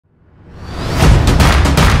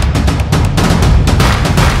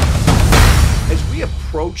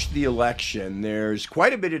approach the election, there's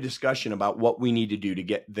quite a bit of discussion about what we need to do to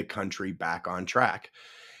get the country back on track.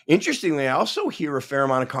 Interestingly, I also hear a fair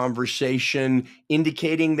amount of conversation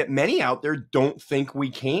indicating that many out there don't think we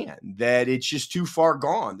can, that it's just too far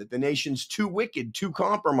gone, that the nation's too wicked, too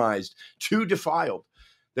compromised, too defiled,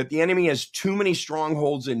 that the enemy has too many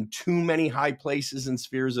strongholds in too many high places and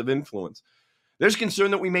spheres of influence. There's concern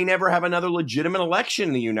that we may never have another legitimate election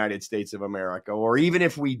in the United States of America, or even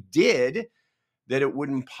if we did, that it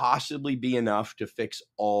wouldn't possibly be enough to fix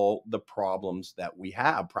all the problems that we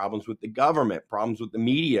have. Problems with the government, problems with the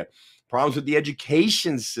media, problems with the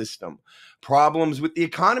education system, problems with the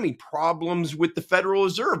economy, problems with the Federal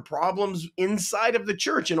Reserve, problems inside of the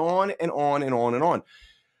church, and on and on and on and on.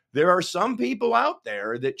 There are some people out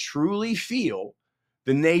there that truly feel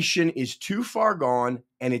the nation is too far gone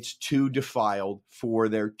and it's too defiled for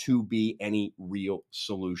there to be any real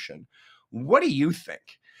solution. What do you think?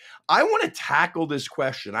 I want to tackle this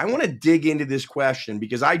question. I want to dig into this question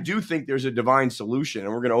because I do think there's a divine solution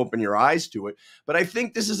and we're going to open your eyes to it. But I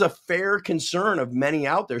think this is a fair concern of many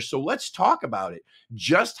out there. So let's talk about it.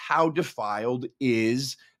 Just how defiled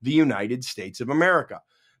is the United States of America?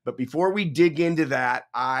 But before we dig into that,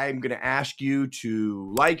 I'm going to ask you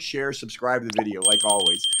to like, share, subscribe to the video, like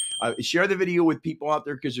always. Share the video with people out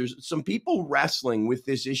there because there's some people wrestling with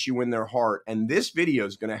this issue in their heart. And this video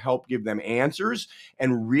is going to help give them answers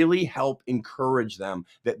and really help encourage them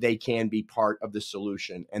that they can be part of the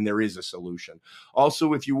solution. And there is a solution.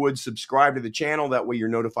 Also, if you would subscribe to the channel, that way you're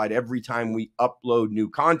notified every time we upload new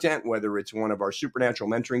content, whether it's one of our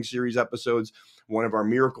Supernatural Mentoring Series episodes, one of our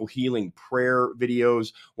Miracle Healing Prayer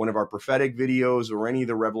videos, one of our prophetic videos, or any of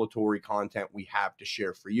the revelatory content we have to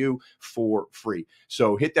share for you for free.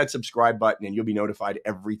 So hit that subscribe button and you'll be notified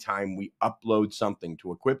every time we upload something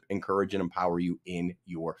to equip, encourage, and empower you in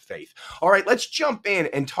your faith. All right, let's jump in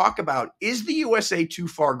and talk about, is the USA too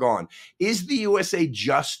far gone? Is the USA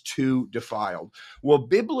just too defiled? Well,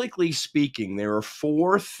 biblically speaking, there are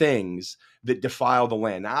four things that defile the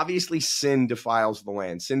land. Obviously, sin defiles the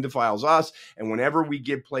land. Sin defiles us, and whenever we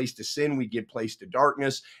give place to sin, we give place to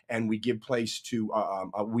darkness, and we give place to,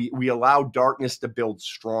 we allow darkness to build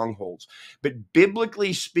strongholds. But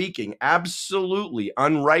biblically speaking, absolutely,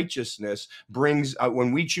 unrighteousness brings,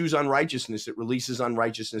 when we choose unrighteousness, it releases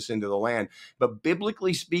unrighteousness into the land. But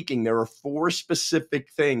biblically speaking, there are four specific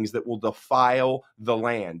things that will defile the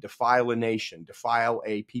land, defile a nation, defile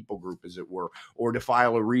a people group, as it were, or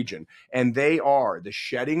defile a region. And they are the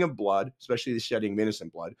shedding of blood, especially the shedding of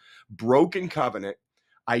innocent blood, broken covenant,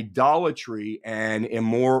 idolatry, and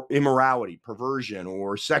immorality, perversion,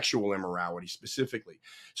 or sexual immorality specifically.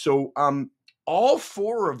 So all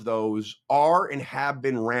four of those are and have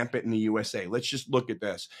been rampant in the USA. Let's just look at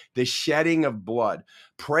this. The shedding of blood.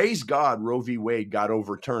 Praise God, Roe v. Wade got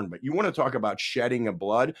overturned. But you want to talk about shedding of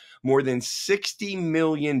blood? More than 60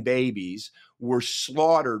 million babies were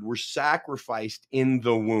slaughtered, were sacrificed in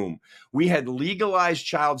the womb. We had legalized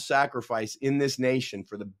child sacrifice in this nation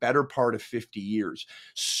for the better part of 50 years.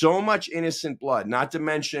 So much innocent blood, not to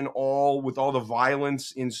mention all the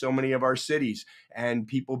violence in so many of our cities and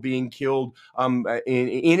people being killed,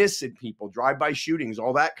 innocent people, drive-by shootings,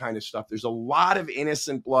 all that kind of stuff. There's a lot of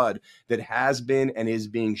innocent blood that has been and is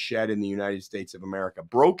being shed in the United States of America.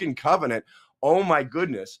 Broken covenant, oh my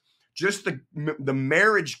goodness. Just the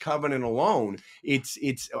marriage covenant alone,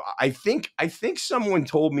 I think someone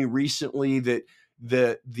told me recently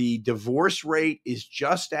that the divorce rate is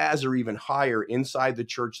just as or even higher inside the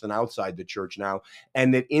church than outside the church now,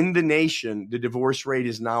 and that in the nation the divorce rate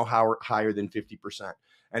is now higher than 50%.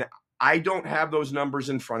 And I don't have those numbers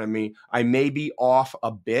in front of me. I may be off a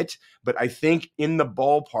bit, but I think in the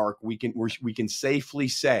ballpark we can safely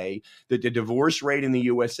say that the divorce rate in the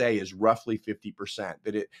USA is roughly 50%.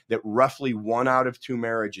 That roughly 1 out of 2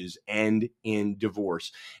 marriages end in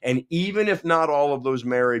divorce. And even if not all of those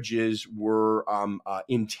marriages were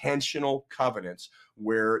intentional covenants,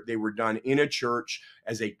 where they were done in a church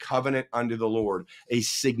as a covenant unto the Lord, a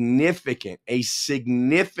significant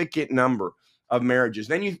number of marriages.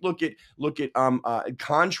 Then you look at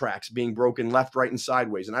contracts being broken left, right, and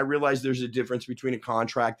sideways. And I realize there's a difference between a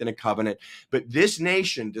contract and a covenant, but this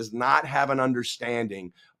nation does not have an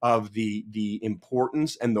understanding of the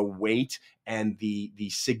importance and the weight and the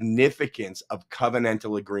significance of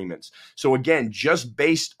covenantal agreements. So again, just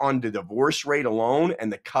based on the divorce rate alone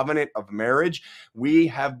and the covenant of marriage, we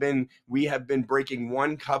have been breaking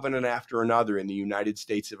one covenant after another in the United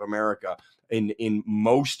States of America. In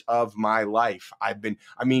most of my life, I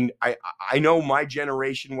know my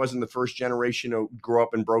generation wasn't the first generation to grow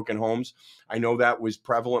up in broken homes. I know that was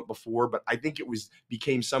prevalent before, but I think it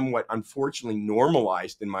became somewhat, unfortunately,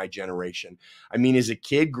 normalized in my generation. I mean, as a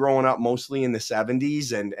kid growing up mostly in the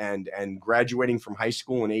 70s and graduating from high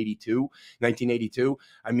school in 1982,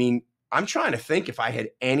 I mean, I'm trying to think if I had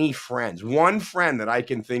any friends. One friend that I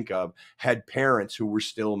can think of had parents who were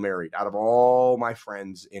still married out of all my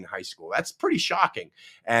friends in high school. That's pretty shocking.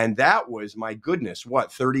 And that was, my goodness,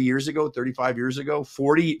 what, 30 years ago, 35 years ago,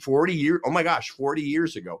 40 years. Oh my gosh, 40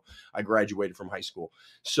 years ago, I graduated from high school.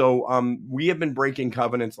 So we have been breaking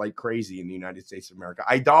covenants like crazy in the United States of America.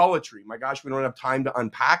 Idolatry. My gosh, we don't have time to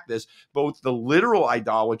unpack this. Both the literal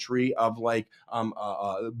idolatry of like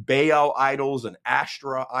Baal idols and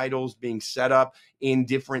Ashtoreth idols being set up in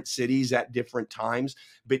different cities at different times,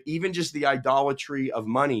 but even just the idolatry of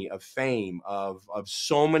money, of fame, of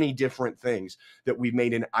so many different things that we've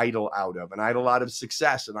made an idol out of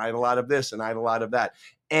success, an idol out of this, an idol out of that.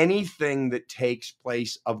 Anything that takes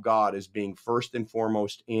place of God as being first and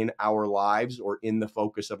foremost in our lives or in the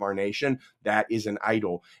focus of our nation, that is an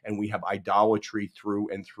idol. And we have idolatry through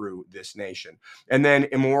and through this nation. And then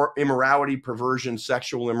immorality, perversion,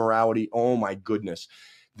 sexual immorality. Oh my goodness.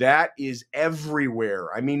 That is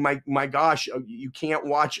everywhere. I mean, my gosh, you can't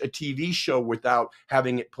watch a TV show without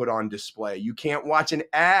having it put on display. You can't watch an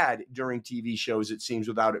ad during TV shows, it seems,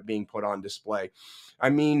 without it being put on display.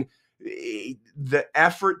 I mean, the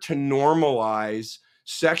effort to normalize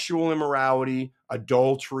sexual immorality,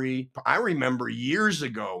 adultery. I remember years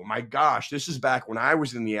ago, my gosh, this is back when I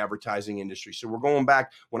was in the advertising industry. So we're going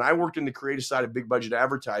back when I worked in the creative side of big budget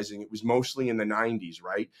advertising. It was mostly in the 90s,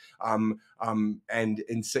 right?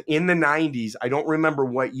 And so in the 90s, I don't remember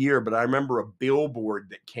what year, but I remember a billboard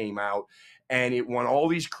that came out and it won all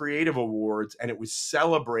these creative awards and it was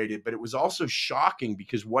celebrated, but it was also shocking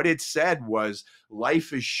because what it said was,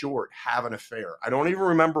 life is short, have an affair. I don't even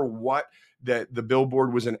remember what the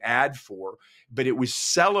billboard was an ad for, but it was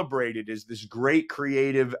celebrated as this great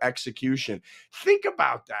creative execution. Think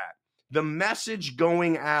about that. The message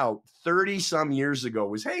going out 30 some years ago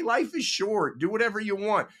was, hey, life is short, do whatever you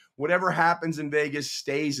want. Whatever happens in Vegas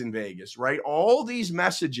stays in Vegas, right? All these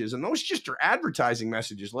messages, and those just are advertising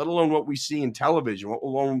messages, let alone what we see in television, what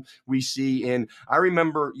alone we see in, I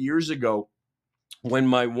remember years ago, when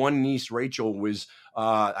my one niece, Rachel, was,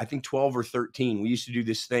 I think 12 or 13, we used to do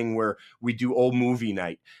this thing where we do old movie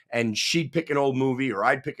night and she'd pick an old movie or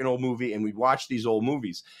I'd pick an old movie and we'd watch these old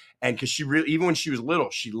movies. And because she really, even when she was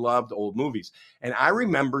little, she loved old movies. And I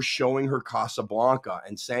remember showing her Casablanca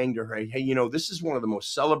and saying to her, hey, you know, this is one of the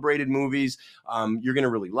most celebrated movies. You're going to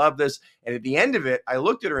really love this. And at the end of it, I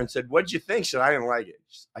looked at her and said, what'd you think? She said, I didn't like it.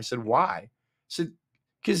 I said, why? I said,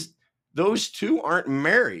 because those two aren't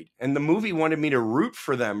married. And the movie wanted me to root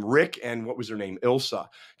for them, Rick and what was her name? Ilsa.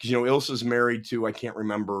 Because, you know, Ilsa's married to, I can't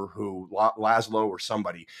remember who, Laszlo or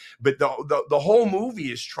somebody. But the whole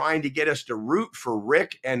movie is trying to get us to root for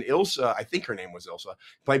Rick and Ilsa, I think her name was Ilsa,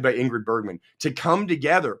 played by Ingrid Bergman, to come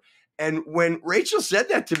together. And when Rachel said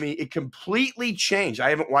that to me, it completely changed. I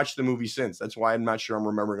haven't watched the movie since. That's why I'm not sure I'm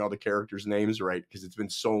remembering all the characters' names right, because it's been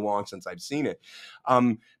so long since I've seen it.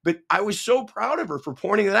 But I was so proud of her for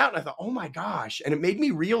pointing it out. And I thought, oh my gosh. And it made me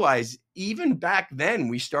realize even back then,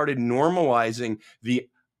 we started normalizing the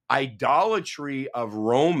idolatry of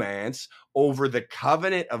romance over the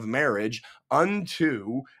covenant of marriage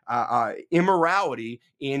unto immorality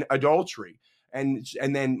in adultery. And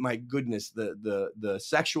then, my goodness, the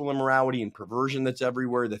sexual immorality and perversion that's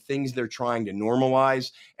everywhere, the things they're trying to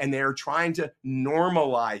normalize, and they're trying to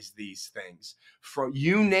normalize these things from,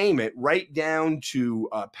 you name it, right down to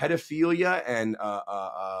pedophilia and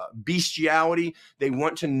bestiality. They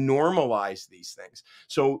want to normalize these things.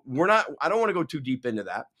 So I don't want to go too deep into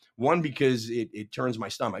that. One, because it turns my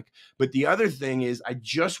stomach. But the other thing is, I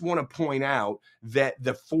just want to point out that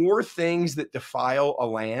the four things that defile a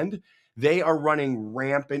land, they are running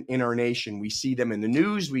rampant in our nation. We see them in the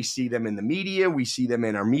news. We see them in the media. We see them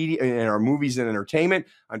in our media, in our movies and entertainment.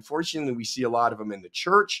 Unfortunately, we see a lot of them in the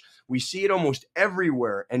church. We see it almost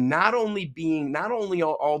everywhere. And not only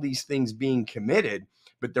all these things being committed,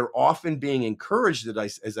 but they're often being encouraged,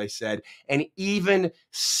 as I said, and even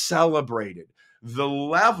celebrated. The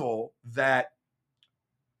level that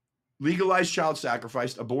legalized child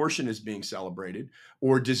sacrifice, abortion is being celebrated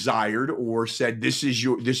or desired or said, this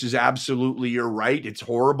is absolutely your right. It's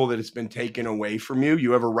horrible that it's been taken away from you.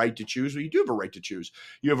 You have a right to choose. Well, you do have a right to choose.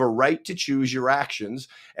 You have a right to choose your actions.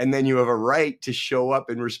 And then you have a right to show up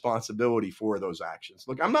in responsibility for those actions.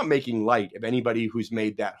 Look, I'm not making light of anybody who's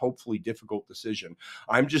made that hopefully difficult decision.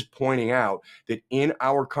 I'm just pointing out that in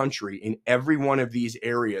our country, in every one of these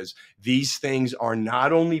areas, these things are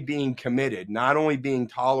not only being committed, not only being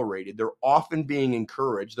tolerated, they're often being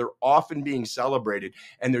encouraged, they're often being celebrated,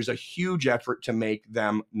 and there's a huge effort to make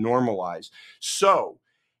them normalized. So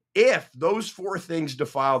If those four things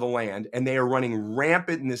defile the land and they are running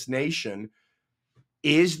rampant in this nation,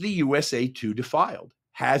 is the USA too defiled?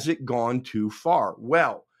 Has it gone too far?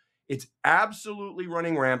 Well, it's absolutely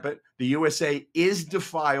running rampant. The USA is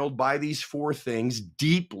defiled by these four things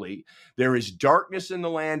deeply. There is darkness in the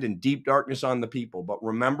land and deep darkness on the people. But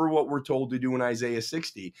remember what we're told to do in Isaiah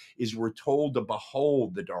 60 is we're told to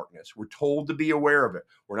behold the darkness. We're told to be aware of it.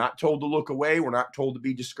 We're not told to look away. We're not told to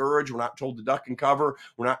be discouraged. We're not told to duck and cover.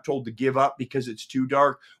 We're not told to give up because it's too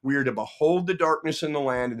dark. We are to behold the darkness in the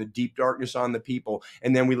land and the deep darkness on the people.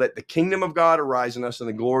 And then we let the kingdom of God arise in us and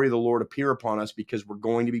the glory of the Lord appear upon us because we're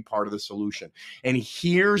going to be part of the solution. And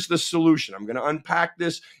here's the solution. I'm going to unpack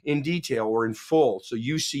this in detail or in full so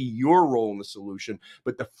you see your role in the solution.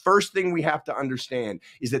 But the first thing we have to understand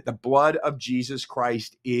is that the blood of Jesus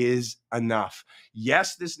Christ is enough.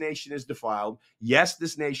 Yes, this nation is defiled. Yes,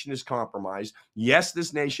 this nation is compromised. Yes,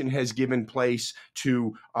 this nation has given place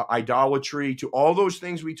to idolatry, to all those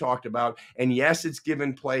things we talked about. And yes, it's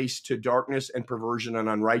given place to darkness and perversion and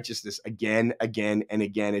unrighteousness again, and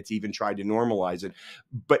again. It's even tried to normalize it.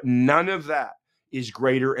 But none of that is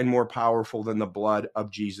greater and more powerful than the blood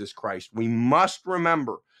of Jesus Christ. We must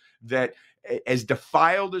remember that as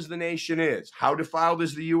defiled as the nation is, how defiled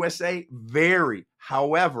is the USA? Very.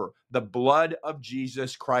 However, the blood of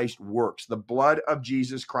Jesus Christ works. The blood of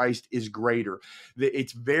Jesus Christ is greater.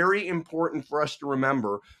 It's very important for us to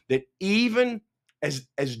remember that even as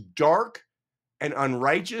dark and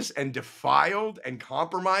unrighteous and defiled and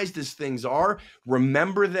compromised as things are,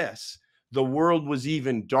 remember this. The world was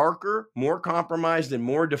even darker, more compromised, and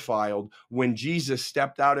more defiled when Jesus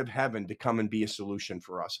stepped out of heaven to come and be a solution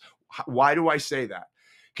for us. Why do I say that?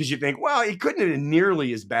 Because you think, well, it couldn't have been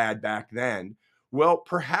nearly as bad back then. Well,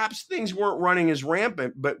 perhaps things weren't running as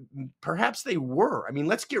rampant, but perhaps they were. I mean,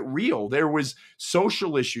 let's get real. There was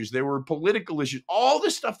social issues. There were political issues. All the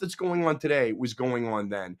stuff that's going on today was going on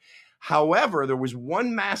then. However, there was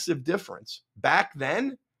one massive difference. Back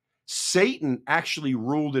then, Satan actually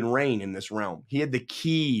ruled and reigned in this realm. He had the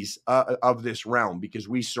keys of this realm because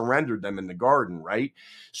we surrendered them in the garden, right?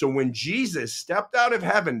 So when Jesus stepped out of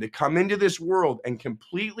heaven to come into this world and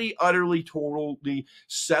completely, utterly, totally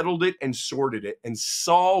settled it and sorted it and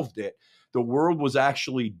solved it, the world was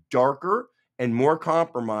actually darker and more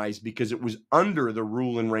compromised because it was under the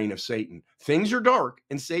rule and reign of Satan. Things are dark,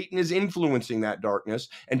 and Satan is influencing that darkness,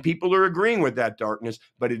 and people are agreeing with that darkness,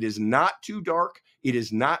 but it is not too dark, it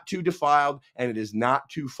is not too defiled, and it is not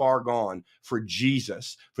too far gone for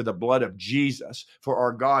Jesus, for the blood of Jesus, for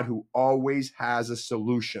our God who always has a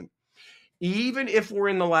solution. Even if we're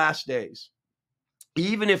in the last days,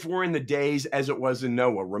 even if we're in the days as it was in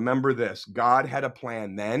Noah, remember this: God had a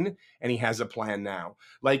plan then, and he has a plan now.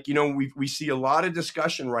 Like, you know, we see a lot of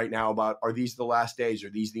discussion right now about, are these the last days? Are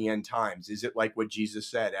these the end times? Is it like what Jesus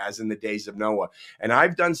said, as in the days of Noah? And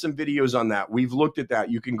I've done some videos on that. We've looked at that.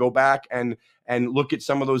 You can go back and look at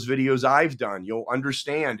some of those videos I've done. You'll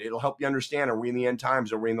understand. It'll help you understand, are we in the end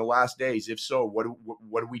times? Are we in the last days? If so, what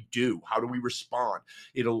do we do? How do we respond?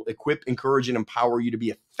 It'll equip, encourage, and empower you to be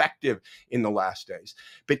effective in the last days.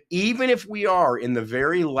 But even if we are in the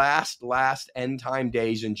very last end time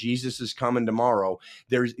days and Jesus is coming tomorrow,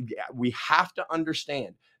 we have to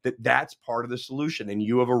understand that that's part of the solution, and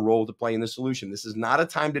you have a role to play in the solution. This is not a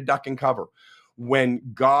time to duck and cover. When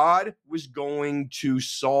God was going to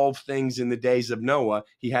solve things in the days of Noah,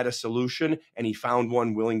 he had a solution, and he found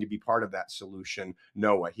one willing to be part of that solution,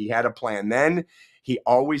 Noah. He had a plan then. He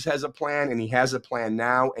always has a plan, and he has a plan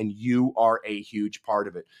now, and you are a huge part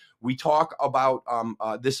of it. We talk about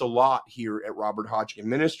this a lot here at Robert Hotchkin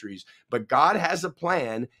Ministries, but God has a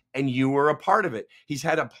plan, and you are a part of it. He's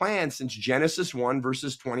had a plan since Genesis 1,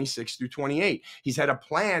 verses 26 through 28. He's had a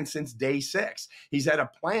plan since day 6. He's had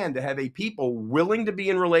a plan to have a people willing to be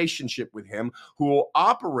in relationship with him, who will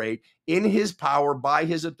operate in his power, by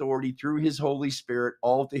his authority, through his Holy Spirit,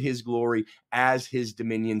 all to his glory, as his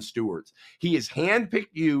dominion stewards. He has handpicked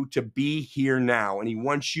you to be here now, and he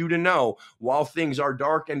wants you to know, while things are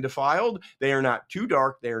dark and defiled, they are not too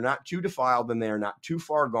dark, they are not too defiled, and they are not too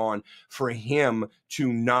far gone for him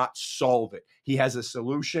to not solve it. He has a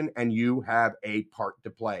solution, and you have a part to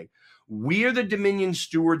play. We are the dominion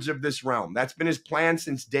stewards of this realm. That's been his plan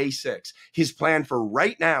since day 6. His plan for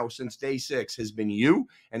right now since day 6 has been you,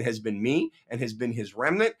 and has been me, and has been his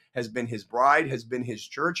remnant, has been his bride, has been his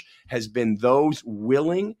church, has been those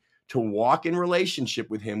willing to walk in relationship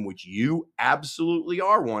with him, which you absolutely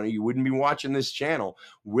are one, or you wouldn't be watching this channel,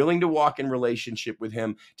 willing to walk in relationship with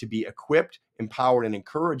him, to be equipped, empowered, and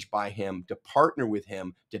encouraged by him, to partner with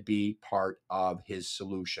him, to be part of his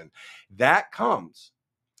solution. That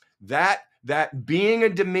that being a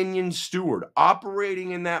dominion steward,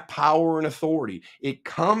 operating in that power and authority, it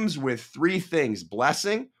comes with three things: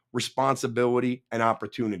 blessing, responsibility, and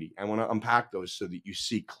opportunity. I want to unpack those so that you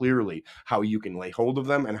see clearly how you can lay hold of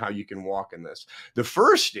them and how you can walk in this. The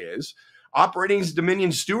first is operating as dominion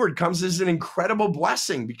steward comes as an incredible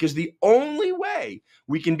blessing, because the only way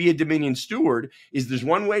we can be a dominion steward is there's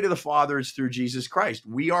one way to the Father, it's through Jesus Christ.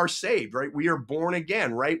 We are saved, right? We are born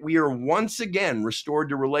again, right? We are once again restored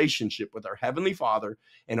to relationship with our Heavenly Father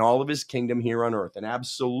and all of his kingdom here on earth. And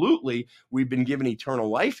absolutely, we've been given eternal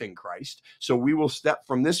life in Christ. So we will step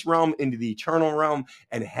from this realm into the eternal realm,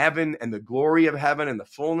 and heaven and the glory of heaven and the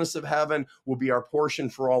fullness of heaven will be our portion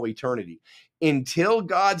for all eternity. Until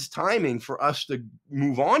God's timing for us to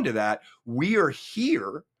move on to that, we are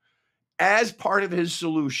here as part of his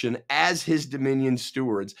solution, as his dominion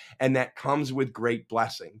stewards, and that comes with great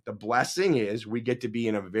blessing. The blessing is we get to be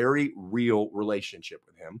in a very real relationship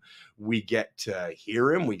with him. We get to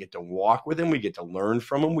hear him, we get to walk with him, we get to learn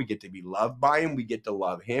from him, we get to be loved by him, we get to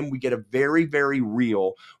love him. We get a very, very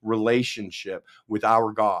real relationship with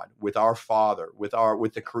our God, with our Father, with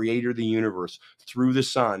the creator of the universe, through the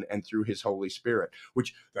Son and through his Holy Spirit,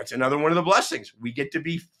 which that's another one of the blessings. We get to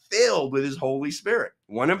be filled with his Holy Spirit.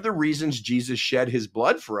 One of the reasons Jesus shed his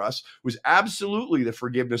blood for us was absolutely the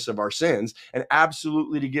forgiveness of our sins, and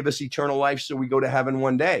absolutely to give us eternal life so we go to heaven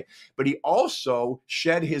one day. But he also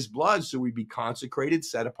shed his blood so we be consecrated,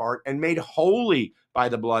 set apart, and made holy by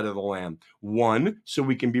the blood of the Lamb. One, so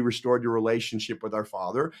we can be restored to relationship with our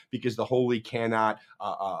Father, because the holy cannot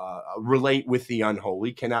relate with the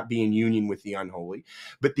unholy, cannot be in union with the unholy.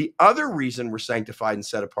 But the other reason we're sanctified and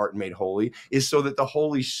set apart and made holy is so that the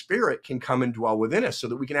Holy Spirit can come and dwell within us, so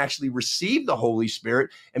that we can actually receive the Holy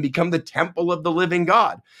Spirit and become the temple of the living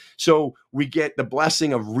God. So we get the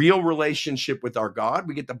blessing of real relationship with our God.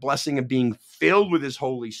 We get the blessing of being filled with his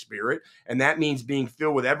Holy Spirit. And that means being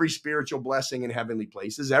filled with every spiritual blessing in heavenly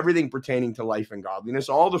places, everything pertaining to life and godliness,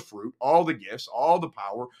 all the fruit, all the gifts, all the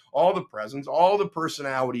power, all the presence, all the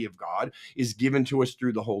personality of God is given to us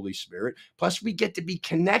through the Holy Spirit. Plus, we get to be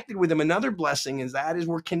connected with him. Another blessing is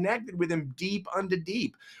we're connected with him deep unto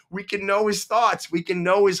deep. We can know his thoughts. We can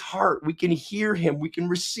know his heart. We can hear him. We can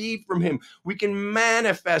receive from him. We can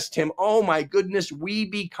manifest him. Oh my goodness, we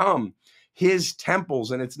become his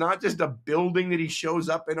temples. And it's not just a building that he shows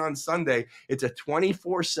up in on Sunday. It's a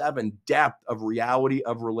 24/7 depth of reality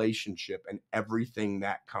of relationship and everything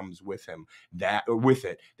that comes with him, that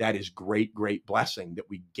is great, great blessing that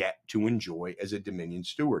we get to enjoy as a dominion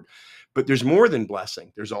steward. But there's more than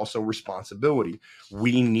blessing. There's also responsibility.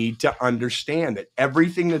 We need to understand that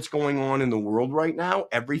everything that's going on in the world right now,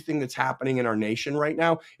 everything that's happening in our nation right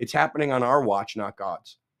now, it's happening on our watch, not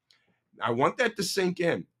God's. I want that to sink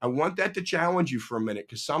in. I want that to challenge you for a minute,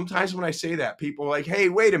 because sometimes when I say that, people are like, hey,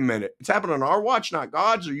 wait a minute. It's happening on our watch, not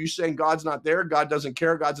God's. Are you saying God's not there? God doesn't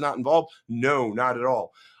care? God's not involved? No, not at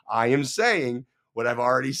all. I am saying what I've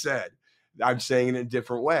already said. I'm saying it in a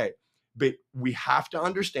different way. But we have to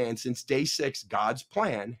understand, since day 6, God's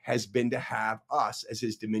plan has been to have us as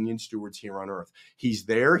his dominion stewards here on earth. He's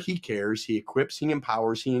there, he cares, he equips, he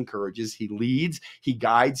empowers, he encourages, he leads, he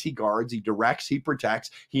guides, he guards, he directs, he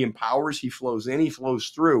protects, he empowers, he flows in, he flows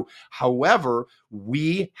through. However,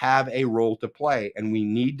 we have a role to play, and we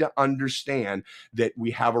need to understand that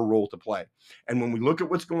we have a role to play. And when we look at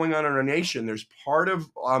what's going on in our nation, there's part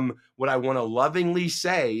of what I want to lovingly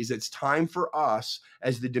say is it's time for us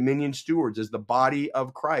as the dominion stewards, as the body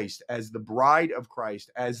of Christ, as the bride of Christ,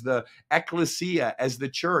 as the ecclesia, as the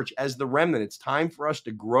church, as the remnant. It's time for us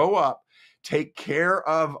to grow up, take care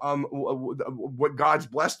of what God's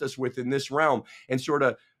blessed us with in this realm, and sort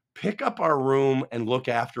of pick up our room and look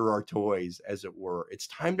after our toys, as it were. It's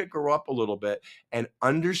time to grow up a little bit and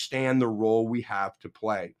understand the role we have to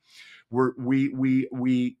play.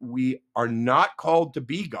 We are not called to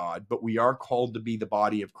be God, but we are called to be the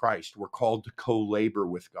body of Christ. We're called to co-labor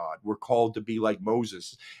with God. We're called to be like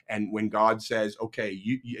Moses. And when God says, okay,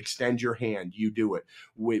 you extend your hand, you do it.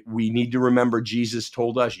 We need to remember Jesus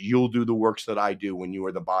told us, you'll do the works that I do when you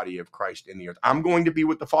are the body of Christ in the earth. I'm going to be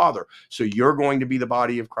with the Father. So you're going to be the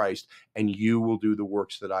body of Christ, and you will do the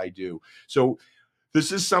works that I do. So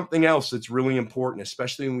this is something else that's really important,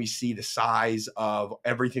 especially when we see the size of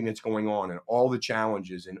everything that's going on and all the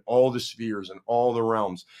challenges and all the spheres and all the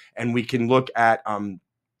realms. And we can look at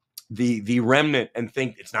the remnant and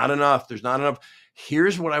think it's not enough. There's not enough.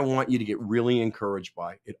 Here's what I want you to get really encouraged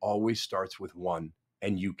by. It always starts with one.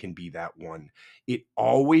 and you can be that one. It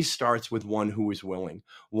always starts with one who is willing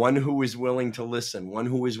to listen, one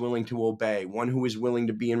who is willing to obey, one who is willing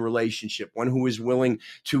to be in relationship, one who is willing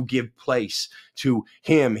to give place to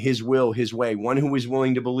him, his will, his way, one who is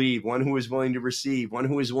willing to believe, one who is willing to receive, one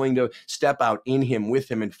who is willing to step out in him, with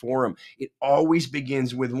him, and for him. It always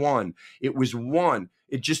begins with one. It was one.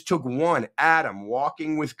 It just took one, Adam,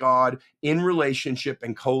 walking with God in relationship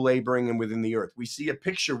and co-laboring and within the earth. We see a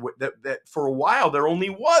picture that for a while there only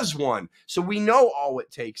was one. So we know all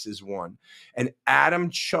it takes is one. And Adam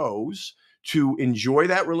chose to enjoy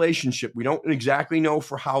that relationship. We don't exactly know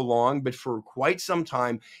for how long, but for quite some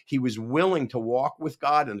time, he was willing to walk with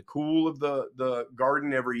God in the cool of the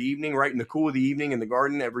garden every evening, right? In the cool of the evening in the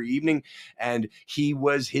garden every evening. And he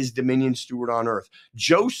was his dominion steward on earth.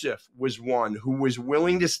 Joseph was one who was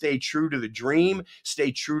willing to stay true to the dream,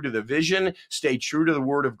 stay true to the vision, stay true to the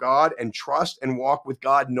word of God, and trust and walk with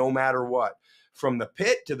God no matter what. From the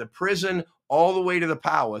pit to the prison, all the way to the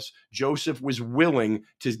palace, Joseph was willing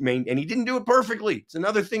to maintain, and he didn't do it perfectly. It's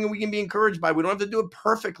another thing that we can be encouraged by. We don't have to do it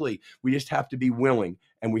perfectly. We just have to be willing,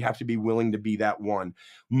 and we have to be willing to be that one.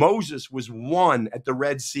 Moses was one at the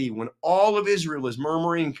Red Sea when all of Israel is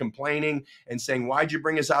murmuring and complaining and saying, why'd you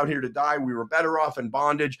bring us out here to die? We were better off in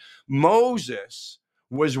bondage. Moses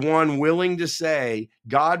was one willing to say,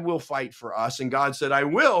 God will fight for us. And God said, I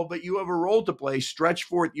will, but you have a role to play. Stretch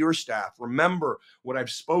forth your staff. Remember what I've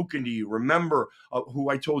spoken to you. Remember who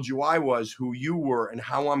I told you I was, who you were, and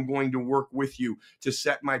how I'm going to work with you to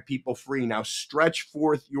set my people free. Now stretch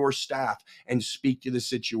forth your staff and speak to the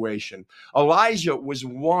situation. Elijah was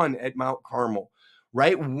one at Mount Carmel.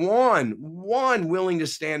 Right? One willing to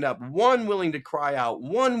stand up, one willing to cry out,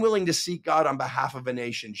 one willing to seek God on behalf of a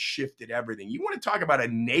nation shifted everything. You want to talk about a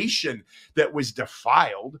nation that was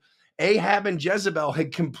defiled? Ahab and Jezebel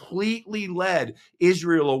had completely led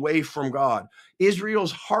Israel away from God.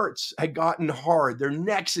 Israel's hearts had gotten hard. Their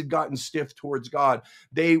necks had gotten stiff towards God.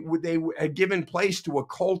 They had given place to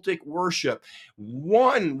occultic worship.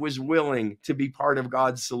 One was willing to be part of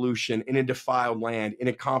God's solution in a defiled land, in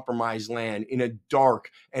a compromised land, in a dark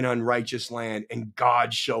and unrighteous land. And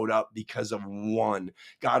God showed up because of one.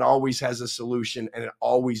 God always has a solution, and it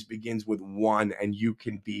always begins with one, and you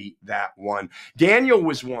can be that one. Daniel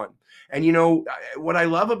was one. And you know, what I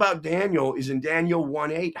love about Daniel is in Daniel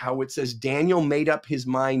 1:8, how it says Daniel made up his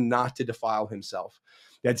mind not to defile himself.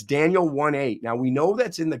 That's Daniel 1:8. Now, we know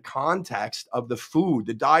that's in the context of the food,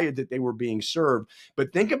 the diet that they were being served.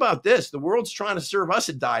 But think about this. The world's trying to serve us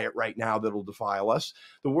a diet right now that'll defile us.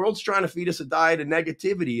 The world's trying to feed us a diet of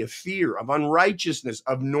negativity, of fear, of unrighteousness,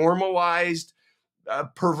 of normalized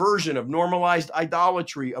perversion, of normalized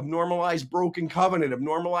idolatry, of normalized broken covenant, of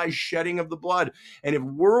normalized shedding of the blood. And if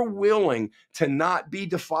we're willing to not be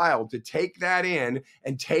defiled, to take that in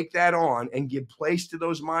and take that on and give place to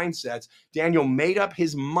those mindsets, Daniel made up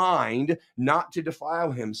his mind not to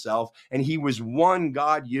defile himself, and he was one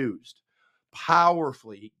God used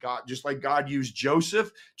powerfully. God, just like God used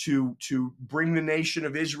Joseph to bring the nation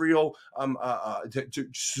of Israel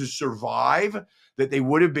to survive, that they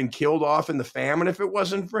would have been killed off in the famine if it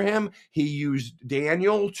wasn't for him. He used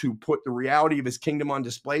Daniel to put the reality of his kingdom on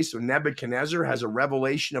display. So Nebuchadnezzar has a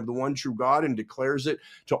revelation of the one true God and declares it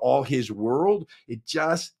to all his world. It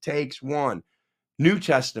just takes one. New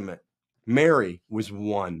Testament, Mary was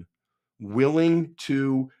one, willing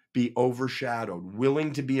to be overshadowed,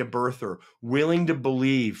 willing to be a birther, willing to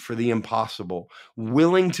believe for the impossible,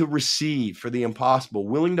 willing to receive for the impossible,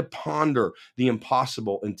 willing to ponder the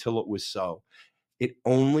impossible until it was so. It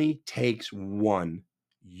only takes one.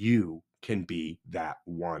 You can be that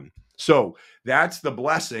one. So that's the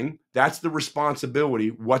blessing. That's the responsibility.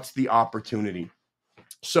 What's the opportunity?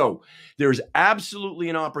 So there's absolutely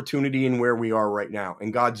an opportunity in where we are right now.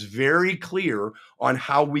 And God's very clear on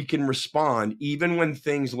how we can respond, even when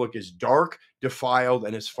things look as dark, defiled,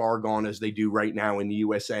 and as far gone as they do right now in the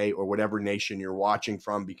USA or whatever nation you're watching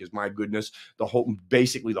from, because my goodness,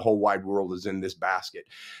 basically the whole wide world is in this basket.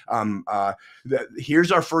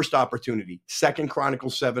 Here's our first opportunity, 2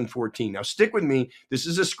 Chronicles 7:14. Now stick with me. This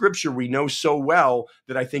is a scripture we know so well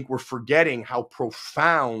that I think we're forgetting how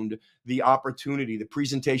profound the opportunity, the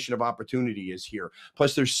presentation of opportunity is here.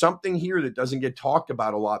 Plus, there's something here that doesn't get talked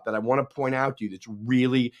about a lot that I want to point out to you that's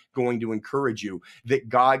really going to encourage you that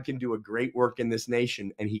God can do a great work work in this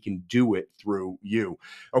nation, and he can do it through you.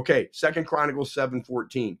 Okay, 2 Chronicles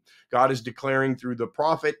 7:14. God is declaring through the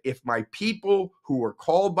prophet, if my people who are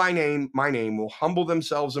called by my name will humble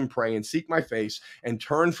themselves and pray and seek my face and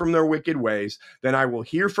turn from their wicked ways, then I will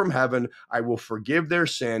hear from heaven, I will forgive their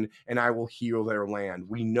sin, and I will heal their land.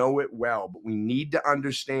 We know it well, but we need to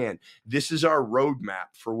understand this is our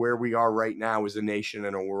roadmap for where we are right now as a nation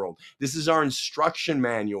and a world. This is our instruction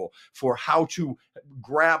manual for how to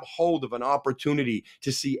grab hold of an opportunity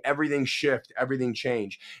to see everything shift, everything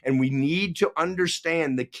change. And we need to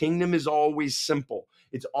understand the kingdom is always simple.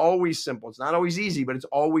 It's always simple. It's not always easy, but it's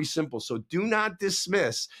always simple. So do not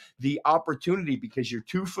dismiss the opportunity because you're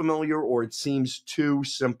too familiar or it seems too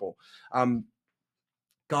simple.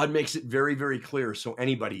 God makes it very, very clear so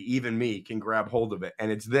anybody, even me, can grab hold of it.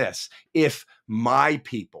 And it's this: if my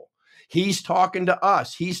people, he's talking to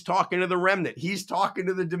us, he's talking to the remnant, he's talking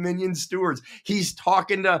to the dominion stewards, he's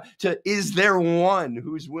talking to is there one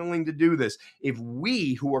who's willing to do this? If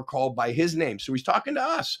we who are called by his name, so he's talking to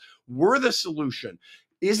us, we're the solution.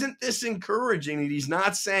 Isn't this encouraging that he's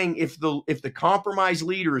not saying if the compromised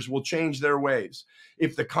leaders will change their ways,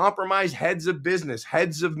 if the compromised heads of business,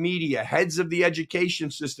 heads of media, heads of the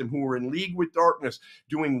education system who are in league with darkness,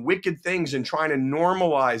 doing wicked things and trying to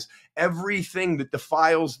normalize everything that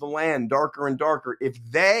defiles the land darker and darker, if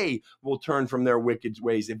they will turn from their wicked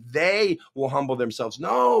ways, if they will humble themselves.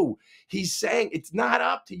 No, he's saying it's not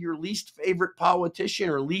up to your least favorite politician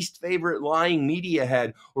or least favorite lying media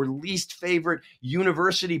head or least favorite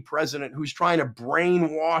university president who's trying to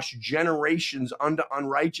brainwash generations unto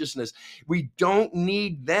unrighteousness. We don't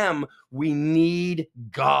need them. We need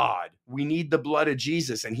God. We need the blood of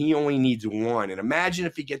Jesus, and he only needs one. And imagine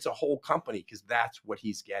if he gets a whole company, because that's what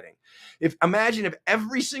he's getting. Imagine if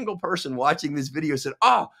every single person watching this video said,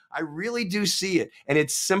 oh, I really do see it, and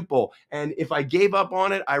it's simple. And if I gave up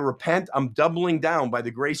on it, I repent. I'm doubling down by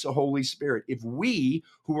the grace of Holy Spirit. If we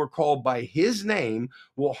who are called by his name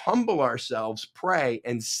will humble ourselves, pray,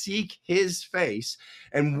 and seek his face,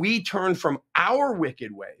 and we turn from our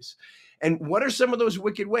wicked ways. And what are some of those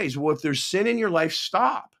wicked ways? Well, if there's sin in your life,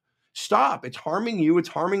 stop. Stop. It's harming you. It's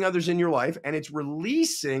harming others in your life, and it's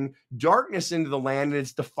releasing darkness into the land, and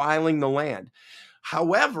it's defiling the land.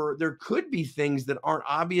 However, there could be things that aren't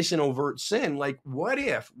obvious and overt sin. Like what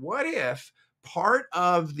if part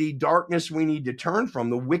of the darkness we need to turn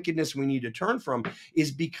from, the wickedness we need to turn from,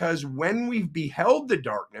 is because when we've beheld the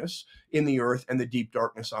darkness in the earth and the deep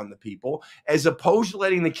darkness on the people, as opposed to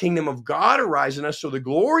letting the kingdom of God arise in us so the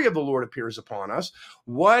glory of the Lord appears upon us,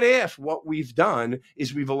 what if what we've done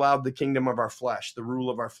is we've allowed the kingdom of our flesh, the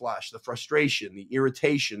rule of our flesh, the frustration, the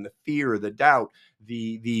irritation, the fear, the doubt,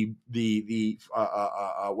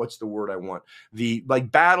 what's the word I want? The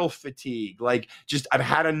like battle fatigue, like just I've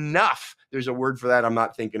had enough. There's a word for that. I'm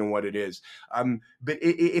not thinking of what it is. But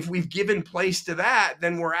if we've given place to that,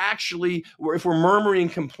 then if we're murmuring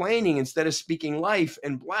and complaining instead of speaking life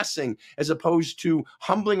and blessing, as opposed to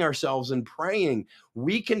humbling ourselves and praying,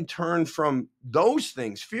 we can turn from those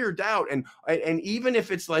things, fear, doubt, and even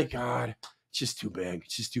if it's like, God, it's just too big,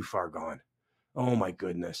 it's just too far gone. Oh my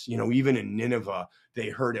goodness. Even in Nineveh, they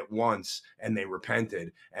heard it once and they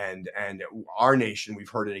repented. And our nation, we've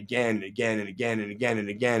heard it again and again and again and again and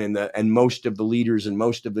again. And most of the leaders and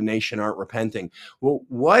most of the nation aren't repenting. Well,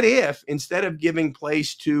 what if instead of giving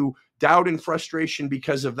place to doubt and frustration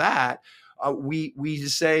because of that, we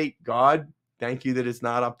just say, God, thank you that it's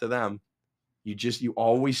not up to them. You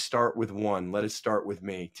always start with one. Let it start with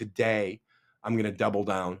me. Today, I'm going to double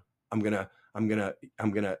down.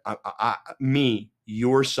 Me,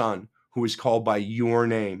 your son, who is called by your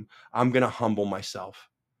name, I'm going to humble myself.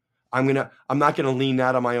 I'm not going to lean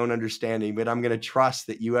out on my own understanding, but I'm going to trust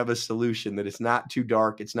that you have a solution, that it's not too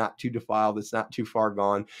dark, it's not too defiled, it's not too far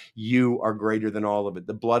gone. You are greater than all of it.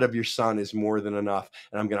 The blood of your son is more than enough.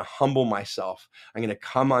 And I'm going to humble myself. I'm going to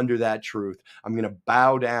come under that truth. I'm going to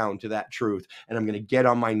bow down to that truth, and I'm going to get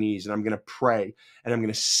on my knees, and I'm going to pray, and I'm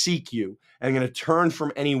going to seek you, and I'm going to turn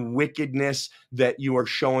from any wickedness that you are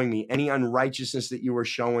showing me, any unrighteousness that you are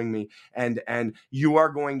showing me. And you are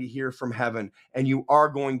going to hear from heaven, and you are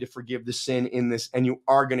going to forgive the sin in this, and you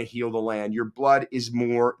are going to heal the land. Your blood is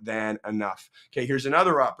more than enough. Okay, here's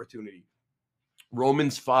another opportunity.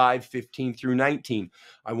 Romans 5:15 through 19.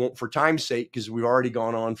 I won't for time's sake, because we've already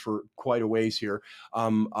gone on for quite a ways here.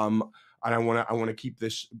 And I want to keep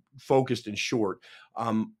this focused and short.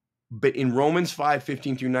 But in Romans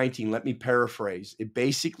 5:15-19, let me paraphrase. It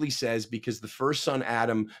basically says, because the first son,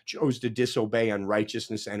 Adam, chose to disobey,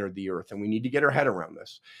 unrighteousness entered the earth. And we need to get our head around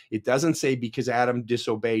this. It doesn't say because Adam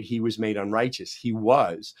disobeyed, he was made unrighteous. He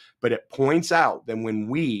was. But it points out that when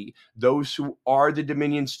we, those who are the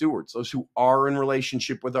dominion stewards, those who are in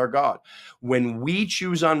relationship with our God, when we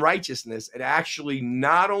choose unrighteousness, it actually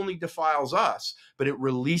not only defiles us, but it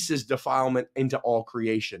releases defilement into all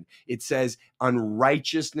creation. It says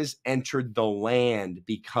unrighteousness entered the land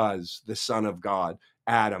because the Son of God,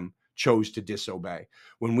 Adam, chose to disobey.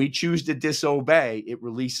 When we choose to disobey, it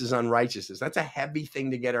releases unrighteousness. That's a heavy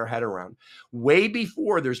thing to get our head around. Way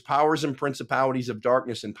before there's powers and principalities of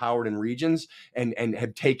darkness empowered in regions and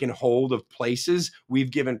have taken hold of places,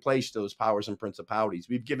 we've given place to those powers and principalities.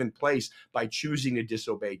 We've given place by choosing to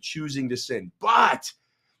disobey, choosing to sin. But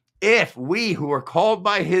if we who are called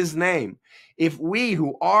by his name, if we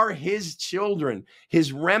who are his children,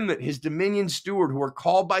 his remnant, his dominion steward, who are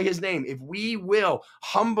called by his name, if we will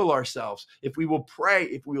humble ourselves, if we will pray,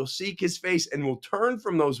 if we will seek his face and will turn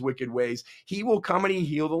from those wicked ways, he will come and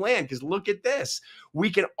heal the land. Because look at this.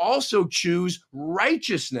 We can also choose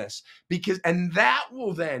righteousness and that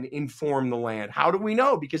will then inform the land. How do we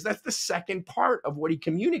know? Because that's the second part of what he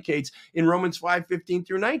communicates in Romans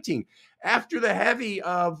 5:15-19. After the heavy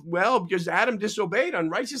of, because Adam disobeyed,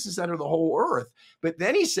 unrighteousness entered the whole earth. But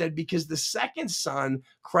then he said, because the second son,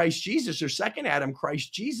 Christ Jesus, or second Adam,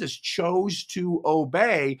 Christ Jesus, chose to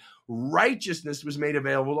obey, righteousness was made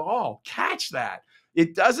available to all. Catch that.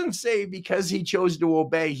 It doesn't say because he chose to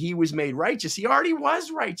obey, he was made righteous. He already was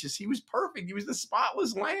righteous. He was perfect. He was the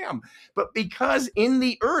spotless lamb. But because in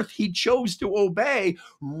the earth he chose to obey,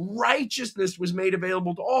 righteousness was made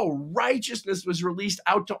available to all. Righteousness was released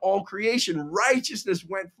out to all creation. Righteousness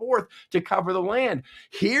went forth to cover the land.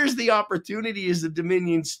 Here's the opportunity as the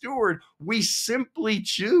dominion steward. We simply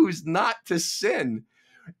choose not to sin.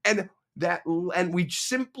 And we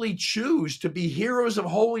simply choose to be heroes of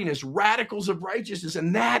holiness, radicals of righteousness,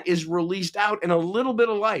 and that is released out, and a little bit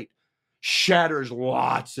of light shatters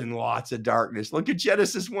lots and lots of darkness. Look at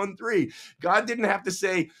Genesis 1:3. God didn't have to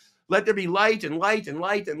say, let there be light and light and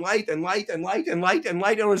light and light and light and light and light and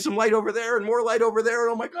light, and there's some light over there and more light over there,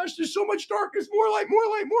 and oh my gosh, there's so much darkness, more light, more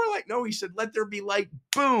light, more light. No, he said, let there be light.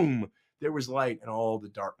 Boom. There was light and all the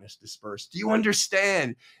darkness dispersed. Do you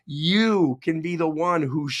understand? You can be the one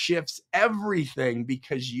who shifts everything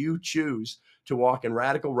because you choose to walk in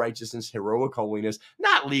radical righteousness, heroic holiness,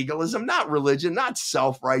 not legalism, not religion, not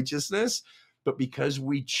self-righteousness, but because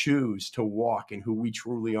we choose to walk in who we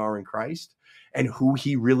truly are in Christ and who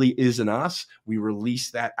he really is in us, we release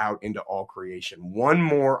that out into all creation. One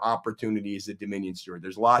more opportunity as a dominion steward.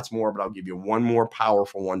 There's lots more, but I'll give you one more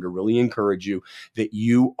powerful one to really encourage you that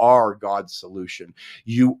you are God's solution.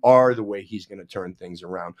 You are the way he's going to turn things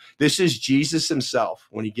around. This is Jesus himself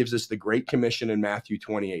when he gives us the Great Commission in Matthew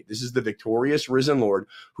 28. This is the victorious risen Lord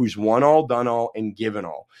who's won all, done all, and given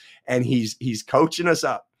all. And he's coaching us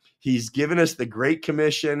up. He's given us the Great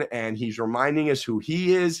Commission, and he's reminding us who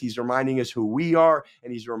he is. He's reminding us who we are,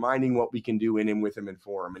 and he's reminding what we can do in him, with him, and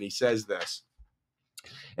for him. And he says this,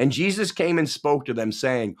 and Jesus came and spoke to them,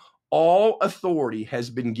 saying, all authority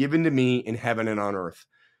has been given to me in heaven and on earth.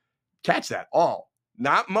 Catch that. All,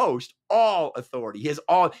 not most, all authority. He has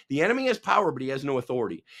all. The enemy has power, but he has no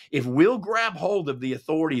authority. If we'll grab hold of the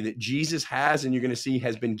authority that Jesus has, and you're going to see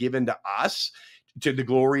has been given to us, to the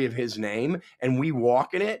glory of his name, and we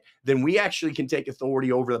walk in it, then we actually can take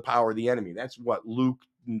authority over the power of the enemy. That's what Luke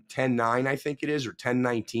 10:9, I think it is, or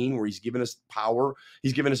 10:19, where he's given us power.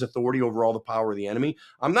 He's given us authority over all the power of the enemy.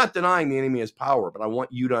 I'm not denying the enemy has power, but I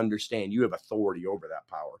want you to understand you have authority over that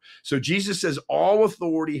power. So Jesus says, all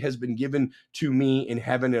authority has been given to me in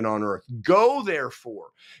heaven and on earth. Go therefore,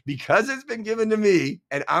 because it's been given to me,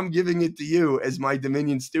 and I'm giving it to you as my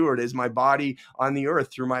dominion steward, as my body on the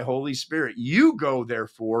earth through my Holy Spirit. You go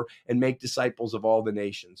therefore and make disciples of all the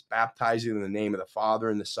nations, baptizing in the name of the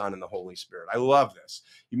Father and the Son and the Holy Spirit. I love this.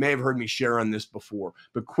 You may have heard me share on this before,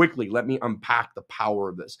 but quickly, let me unpack the power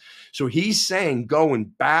of this. So he's saying, go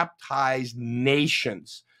and baptize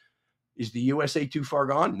nations. Is the USA too far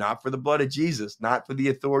gone? Not for the blood of Jesus, not for the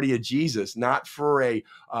authority of Jesus, not for a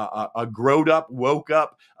growed up, woke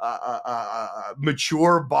up,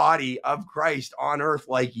 mature body of Christ on earth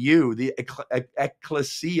like you, the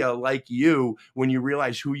ecclesia like you, when you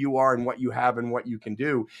realize who you are and what you have and what you can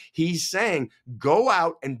do. He's saying, go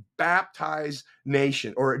out and baptize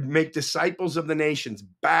nation, or make disciples of the nations,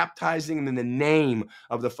 baptizing them in the name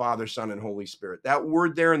of the Father, Son, and Holy Spirit. That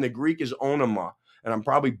word there in the Greek is onoma. And I'm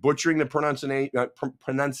probably butchering the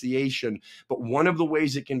pronunciation, but one of the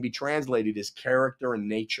ways it can be translated is character and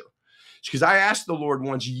nature. Because I asked the Lord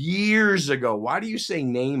once years ago, why do you say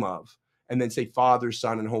name of and then say Father,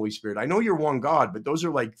 Son, and Holy Spirit? I know you're one God, but those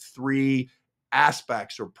are like three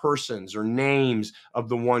aspects or persons or names of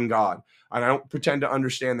the one God. And I don't pretend to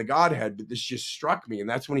understand the Godhead, but this just struck me. And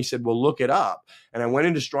that's when he said, well, look it up. And I went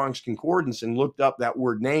into Strong's Concordance and looked up that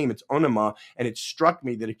word name. It's onoma. And it struck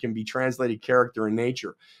me that it can be translated character and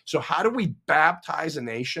nature. So how do we baptize a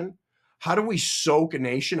nation? How do we soak a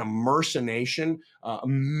nation, immerse a nation,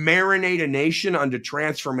 marinate a nation under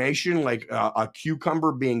transformation like a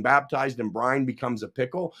cucumber being baptized in brine becomes a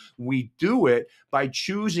pickle? We do it by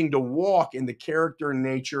choosing to walk in the character and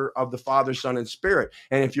nature of the Father, Son, and Spirit.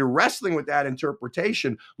 And if you're wrestling with that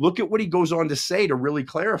interpretation, look at what he goes on to say to really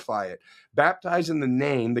clarify it. Baptize in the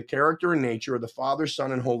name, the character and nature of the Father,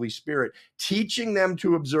 Son, and Holy Spirit, teaching them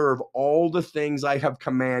to observe all the things I have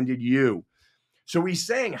commanded you. So he's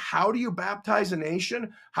saying, how do you baptize a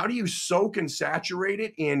nation? How do you soak and saturate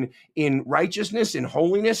it in righteousness, in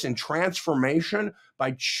holiness, in transformation?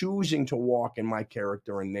 By choosing to walk in my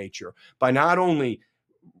character and nature, by not only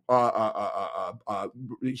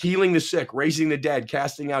healing the sick, raising the dead,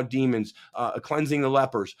 casting out demons, cleansing the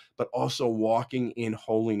lepers, but also walking in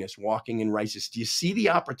holiness, walking in righteousness. Do you see the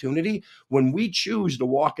opportunity? When we choose to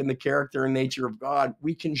walk in the character and nature of God,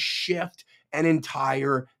 we can shift an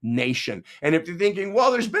entire nation. And if you're thinking,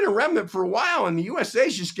 well, there's been a remnant for a while and the USA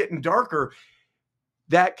is just getting darker,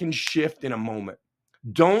 that can shift in a moment.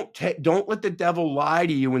 Don't let the devil lie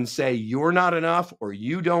to you and say you're not enough or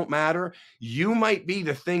you don't matter. You might be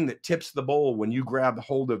the thing that tips the bowl when you grab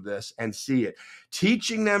hold of this and see it.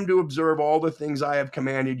 Teaching them to observe all the things I have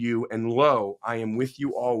commanded you, and lo, I am with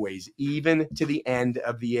you always, even to the end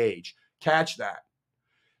of the age. Catch that.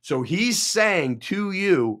 So he's saying to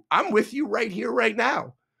you, I'm with you right here, right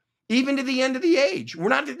now, even to the end of the age. We're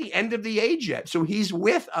not at the end of the age yet. So he's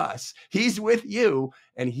with us. He's with you,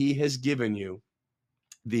 and he has given you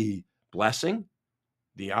the blessing,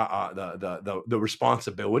 the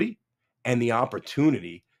responsibility, and the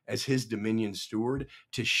opportunity as his dominion steward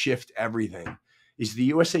to shift everything. Is the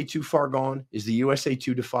USA too far gone? Is the USA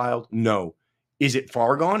too defiled? No. Is it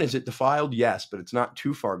far gone? Is it defiled? Yes, but it's not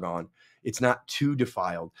too far gone. It's not too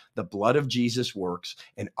defiled. The blood of Jesus works,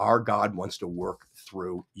 and our God wants to work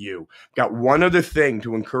through you. Got one other thing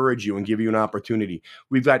to encourage you and give you an opportunity.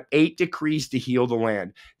 We've got 8 decrees to heal the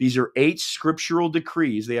land. These are 8 scriptural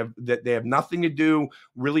decrees. They have nothing to do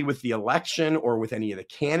really with the election or with any of the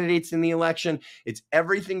candidates in the election. It's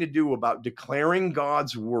everything to do about declaring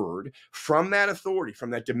God's word from that authority,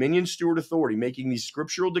 from that dominion steward authority, making these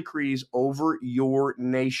scriptural decrees over your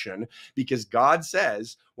nation, because God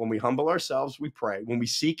says, when we humble ourselves, we pray, when we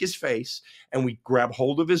seek his face and we grab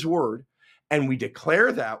hold of his word and we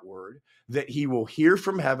declare that word, that he will hear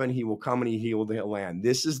from heaven, he will come and he heal the land.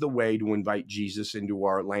 This is the way to invite Jesus into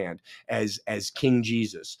our land as King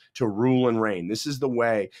Jesus, to rule and reign. This is the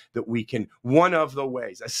way that we can, one of the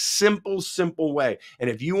ways, a simple way. And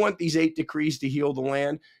if you want these 8 decrees to heal the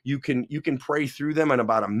land, you can pray through them in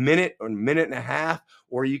about a minute or a minute and a half,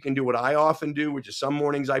 or you can do what I often do, which is some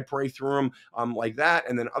mornings I pray through them like that.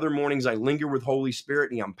 And then other mornings I linger with Holy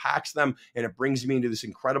Spirit and he unpacks them, and it brings me into this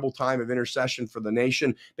incredible time of intercession for the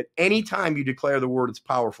nation. But anytime you declare the word, it's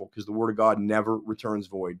powerful, because the word of God never returns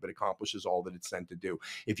void, but accomplishes all that it's sent to do.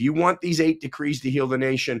 If you want these 8 decrees to heal the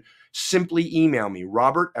nation, simply email me,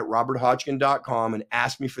 robert@roberthotchkin.com, and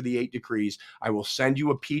ask me for the 8 decrees. I will send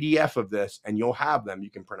you a PDF of this and you'll have them.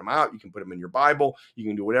 You can print them out. You can put them in your Bible. You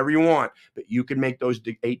can do whatever you want, but you can make those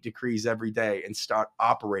 8 decrees every day and start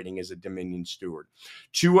operating as a dominion steward.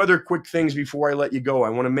 2 other quick things before I let you go. I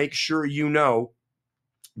want to make sure you know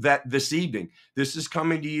that this evening, this is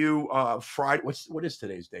coming to you Friday. What is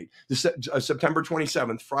today's date? September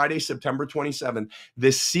 27th, Friday, September 27th.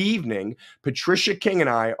 This evening, Patricia King and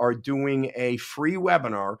I are doing a free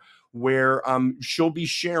webinar where she'll be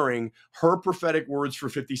sharing her prophetic words for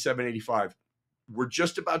 5785. We're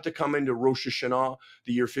just about to come into Rosh Hashanah,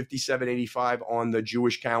 the year 5785 on the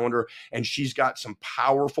Jewish calendar, and she's got some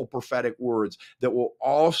powerful prophetic words that will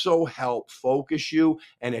also help focus you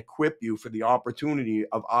and equip you for the opportunity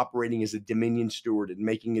of operating as a dominion steward and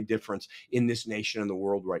making a difference in this nation and the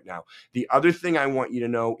world right now. The other thing I want you to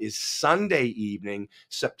know is Sunday evening,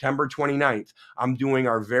 September 29th, I'm doing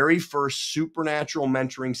our very first Supernatural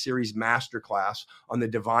Mentoring Series masterclass on the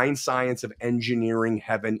divine science of engineering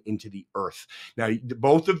heaven into the earth. Now,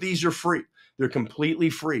 both of these are free. They're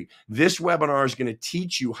completely free. This webinar is going to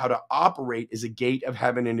teach you how to operate as a gate of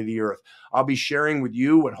heaven into the earth. I'll be sharing with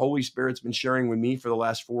you what Holy Spirit's been sharing with me for the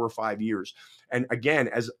last 4 or 5 years. And again,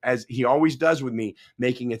 as he always does with me,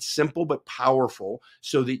 making it simple but powerful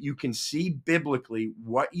so that you can see biblically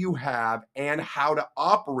what you have and how to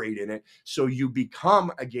operate in it so you become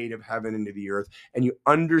a gate of heaven into the earth and you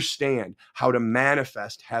understand how to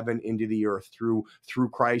manifest heaven into the earth through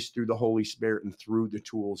Christ, through the Holy Spirit, and through the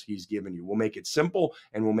tools he's given you. We'll make it simple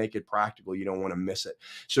and we'll make it practical. You don't want to miss it.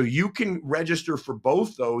 So you can register for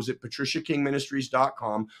both those at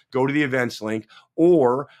patriciakingministries.com. Go to the events link,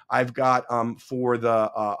 or I've got for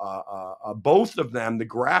the both of them, the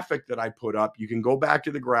graphic that I put up, you can go back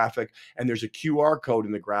to the graphic and there's a QR code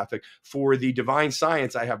in the graphic. For the Divine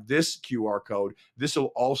Science, I have this QR code. This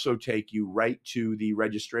will also take you right to the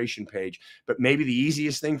registration page. But maybe the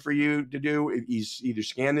easiest thing for you to do is either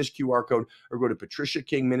scan this QR code or go to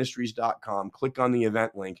patriciakingministries.com, click on the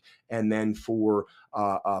event link, and then for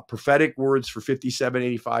prophetic words for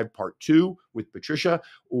 5785 part 2 with Patricia,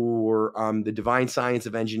 or the Divine Science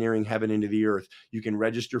of Engineering Heaven into the Earth, you can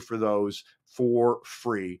register for those for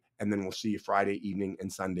free. And then we'll see you Friday evening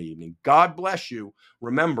and Sunday evening. God bless you.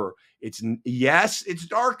 Remember, it's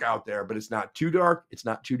dark out there, but it's not too dark, it's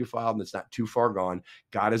not too defiled, and it's not too far gone.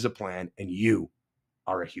 God has a plan, and you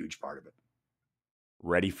are a huge part of it.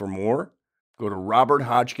 Ready for more? Go to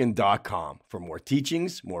roberthodgkin.com for more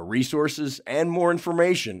teachings, more resources, and more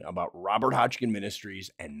information about Robert Hotchkin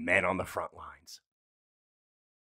Ministries and Men on the Front Lines.